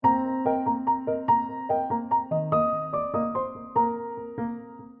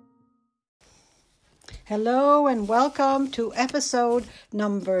Hello and welcome to episode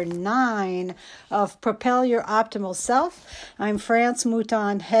number 9 of Propel Your Optimal Self. I'm France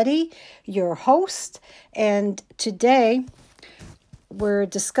Mouton Hetty, your host, and today we're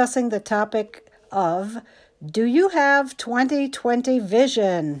discussing the topic of, do you have 2020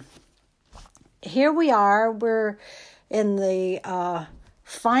 vision? Here we are, we're in the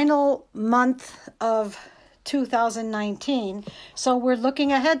final month of 2019, so we're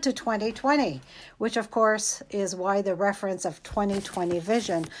looking ahead to 2020, which of course is why the reference of 2020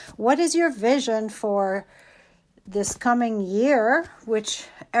 vision. What is your vision for this coming year, which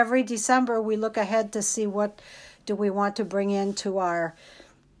every December we look ahead to see what do we want to bring into our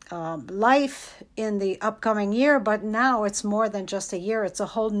life in the upcoming year, but now it's more than just a year. It's a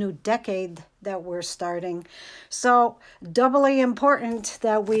whole new decade that we're starting. So doubly important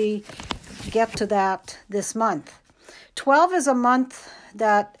that we get to that this month. 12 is a month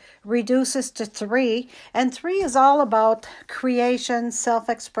that reduces to 3, and 3 is all about creation,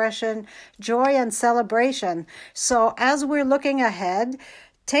 self-expression, joy, and celebration. So as we're looking ahead,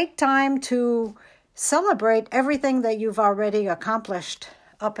 take time to celebrate everything that you've already accomplished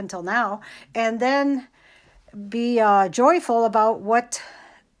up until now, and then be joyful about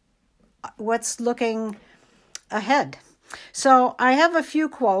what's looking ahead. So I have a few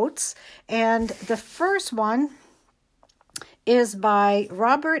quotes, and the first one is by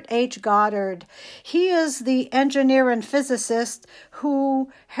Robert H. Goddard. He is the engineer and physicist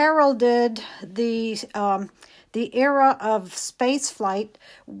who heralded the era of space flight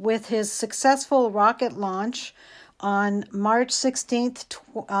with his successful rocket launch on March 16th,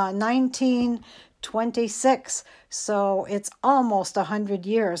 1926. So it's almost 100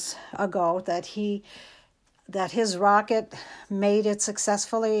 years ago that his rocket made it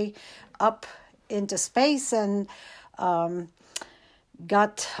successfully up into space and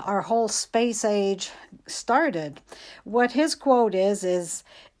got our whole space age started. What his quote is,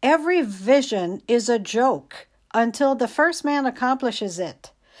 "Every vision is a joke until the first man accomplishes it.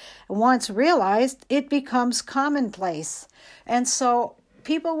 Once realized, it becomes commonplace." And so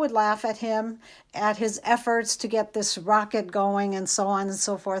people would laugh at him, at his efforts to get this rocket going and so on and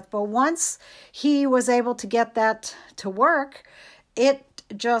so forth. But once he was able to get that to work, it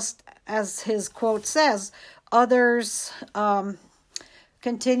just, as his quote says, others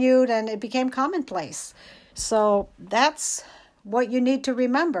continued and it became commonplace. So that's what you need to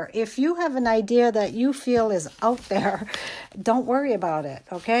remember. If you have an idea that you feel is out there, don't worry about it,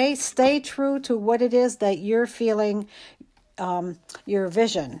 okay? Stay true to what it is that you're feeling, your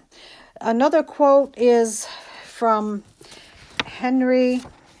vision. Another quote is from Henry,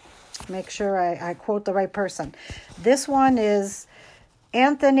 make sure I quote the right person. This one is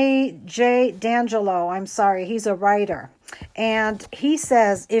Anthony J. D'Angelo. I'm sorry, he's a writer. And he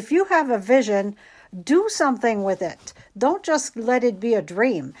says, if you have a vision, do something with it. Don't just let it be a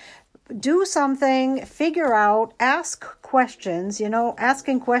dream. Do something, figure out, ask questions.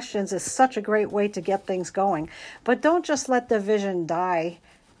 Asking questions is such a great way to get things going. But don't just let the vision die.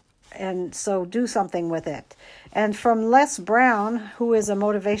 And so do something with it. And from Les Brown, who is a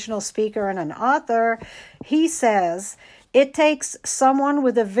motivational speaker and an author, he says, it takes someone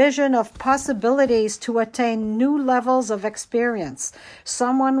with a vision of possibilities to attain new levels of experience,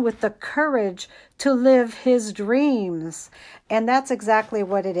 someone with the courage to live his dreams. And that's exactly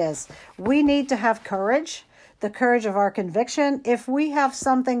what it is. We need to have courage, the courage of our conviction. If we have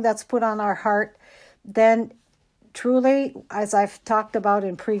something that's put on our heart, then truly, as I've talked about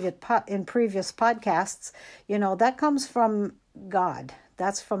in previous podcasts, that comes from God.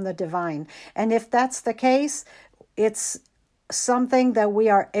 That's from the divine. And if that's the case, it's something that we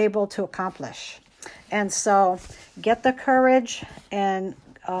are able to accomplish. And so get the courage and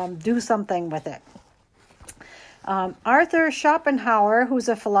do something with it. Arthur Schopenhauer, who's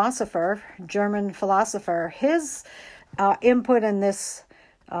a philosopher, German philosopher, his input in this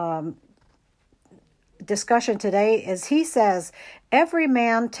discussion today is, he says, every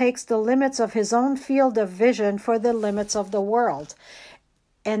man takes the limits of his own field of vision for the limits of the world.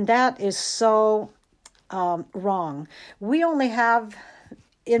 And that is so wrong. We only have,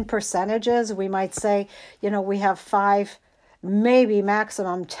 in percentages, we might say, we have 5, maybe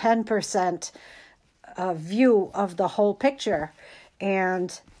maximum 10% view of the whole picture.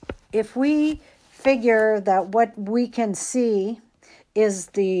 And if we figure that what we can see is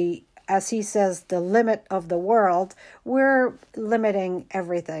as he says, the limit of the world, we're limiting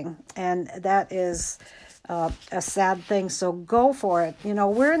everything. And that is a sad thing. So go for it.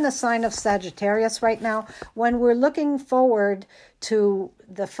 We're in the sign of Sagittarius right now. When we're looking forward to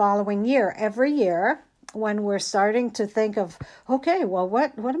the following year, every year, when we're starting to think of, okay, well,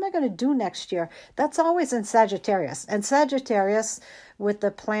 what am I going to do next year? That's always in Sagittarius. And Sagittarius, with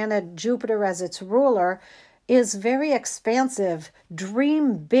the planet Jupiter as its ruler, is very expansive.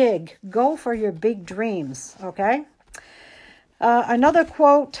 Dream big. Go for your big dreams, okay? Another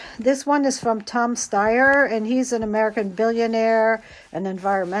quote, this one is from Tom Steyer, and he's an American billionaire, an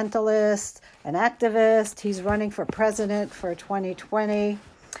environmentalist, an activist. He's running for president for 2020.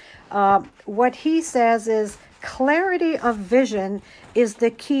 What he says is clarity of vision is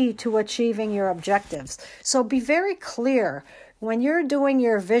the key to achieving your objectives. So be very clear when you're doing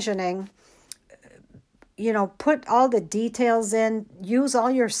your visioning. Put all the details in, use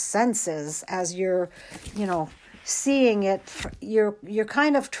all your senses as you're, seeing it. You're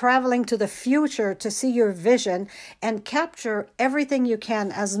kind of traveling to the future to see your vision, and capture everything you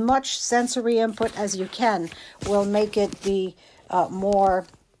can. As much sensory input as you can will make it be more,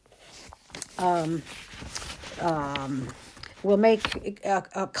 will make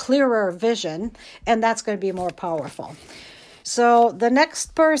a clearer vision, and that's going to be more powerful. So the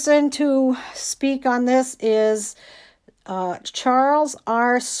next person to speak on this is Charles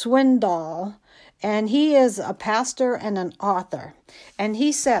R. Swindoll, and he is a pastor and an author. And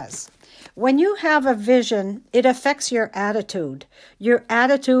he says, when you have a vision, it affects your attitude. Your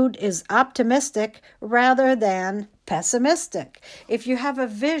attitude is optimistic rather than pessimistic. If you have a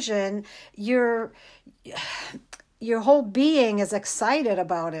vision, your whole being is excited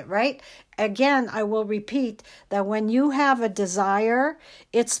about it, right? Again, I will repeat that when you have a desire,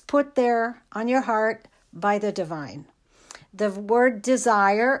 it's put there on your heart by the divine. The word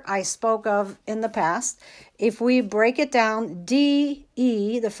desire I spoke of in the past. If we break it down,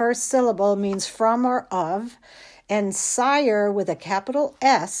 D-E, the first syllable, means from or of, and sire with a capital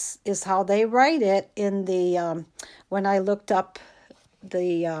S is how they write it in the, when I looked up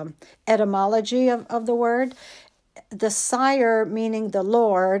the etymology of the word. The sire meaning the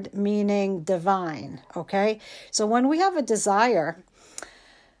Lord, meaning divine, okay? So when we have a desire,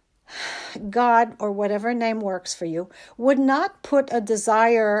 God, or whatever name works for you, would not put a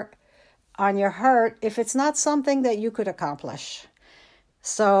desire on your heart if it's not something that you could accomplish.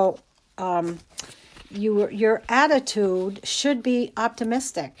 So your attitude should be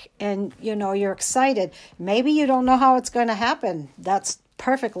optimistic, and you're excited. Maybe you don't know how it's going to happen. That's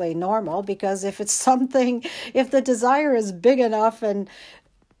perfectly normal, because if the desire is big enough and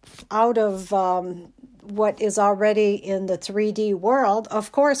out of what is already in the 3D world,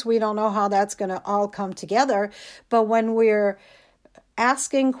 of course we don't know how that's going to all come together. But when we're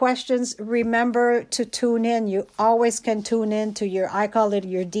asking questions, remember to tune in. You always can tune in to I call it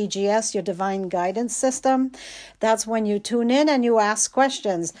your DGS, your divine guidance system. That's when you tune in and you ask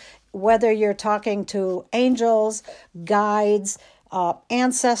questions, whether you're talking to angels, guides,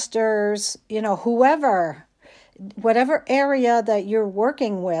 ancestors, whatever area that you're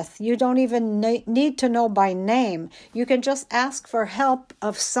working with. You don't even need to know by name. You can just ask for help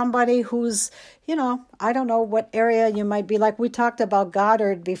of somebody who's, I don't know what area you might be. Like we talked about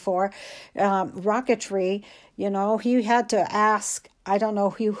Goddard before, rocketry, he had to ask, I don't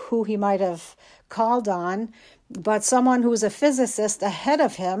know who he might have called on, but someone who's a physicist ahead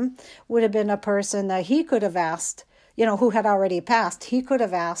of him would have been a person that he could have asked, who had already passed. He could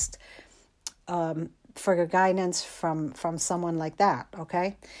have asked for guidance from someone like that,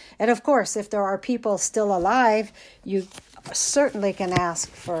 okay? And of course, if there are people still alive, you certainly can ask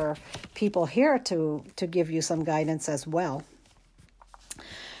for people here to give you some guidance as well.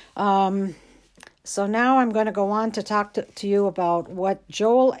 So now I'm going to go on to talk to you about what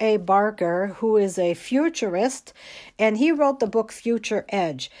Joel A. Barker, who is a futurist, and he wrote the book Future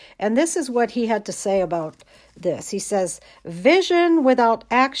Edge. And this is what he had to say about this. He says, vision without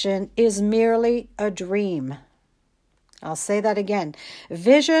action is merely a dream. I'll say that again.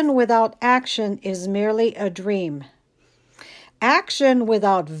 Vision without action is merely a dream. Action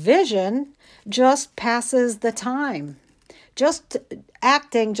without vision just passes the time. Just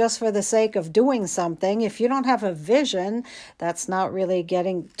acting just for the sake of doing something, if you don't have a vision, that's not really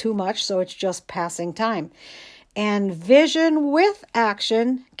getting too much, so it's just passing time. And vision with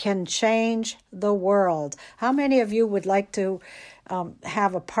action can change the world. How many of you would like to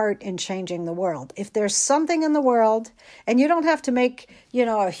have a part in changing the world? If there's something in the world, and you don't have to make,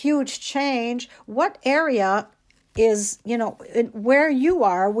 a huge change, what area is, where you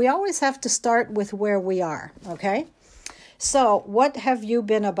are? We always have to start with where we are, okay? So what have you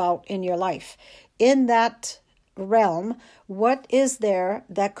been about in your life? In that realm, what is there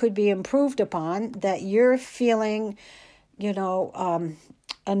that could be improved upon that you're feeling,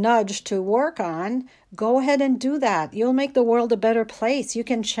 a nudge to work on? Go ahead and do that. You'll make the world a better place. You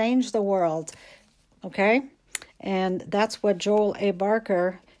can change the world okay? And that's what Joel A.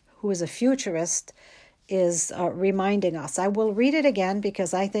 Barker, who is a futurist, is reminding us. I will read it again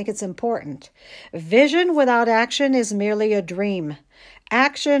because I think it's important. Vision without action is merely a dream.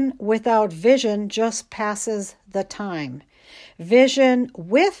 Action without vision just passes the time. Vision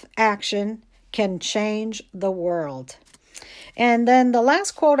with action can change the world. And then the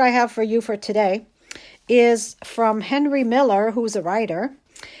last quote I have for you for today is from Henry Miller, who's a writer.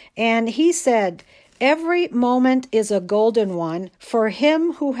 And he said, "Every moment is a golden one for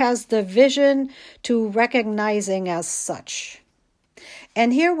him who has the vision to recognizing as such."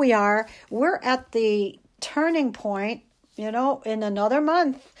 And here we are. We're at the turning point, in another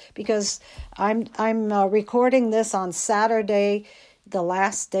month, because I'm recording this on Saturday, the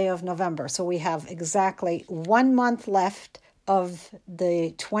last day of November. So we have exactly 1 month left of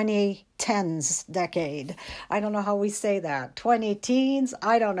the 2010s decade. I don't know how we say that. 20 teens?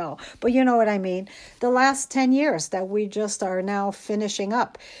 I don't know. But you know what I mean. The last 10 years that we just are now finishing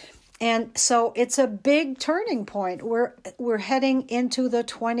up. And so it's a big turning point. We're heading into the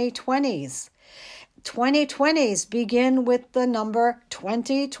 2020s. 2020s begin with the number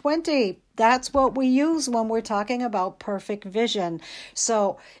 2020. That's what we use when we're talking about perfect vision.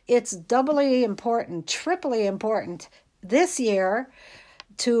 So it's doubly important, triply important this year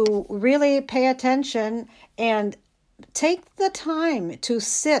to really pay attention and take the time to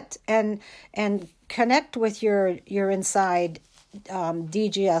sit and connect with your inside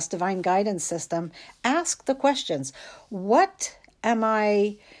DGS, Divine Guidance System. Ask the questions. What am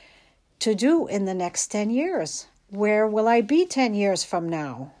I to do in the next 10 years? Where will I be 10 years from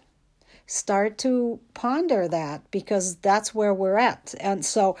now? Start to ponder that, because that's where we're at. And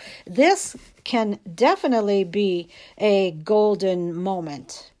so this can definitely be a golden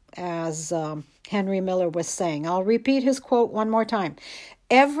moment, as Henry Miller was saying. I'll repeat his quote one more time.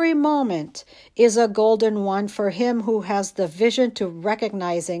 "Every moment is a golden one for him who has the vision to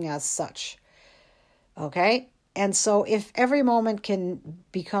recognizing as such." Okay? And so if every moment can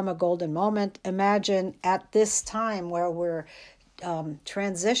become a golden moment, imagine at this time where we're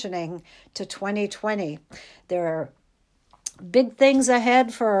transitioning to 2020. There are big things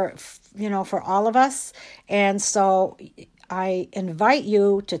ahead for all of us. And so I invite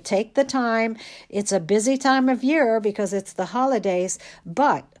you to take the time. It's a busy time of year because it's the holidays,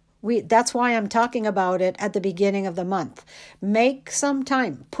 but that's why I'm talking about it at the beginning of the month. Make some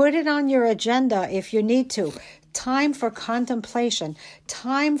time. Put it on your agenda if you need to. Time for contemplation,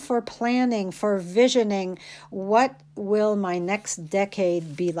 time for planning, for visioning. What will my next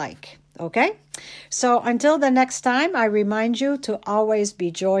decade be like? Okay? So until the next time, I remind you to always be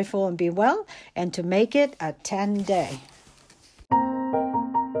joyful and be well, and to make it a 10-day.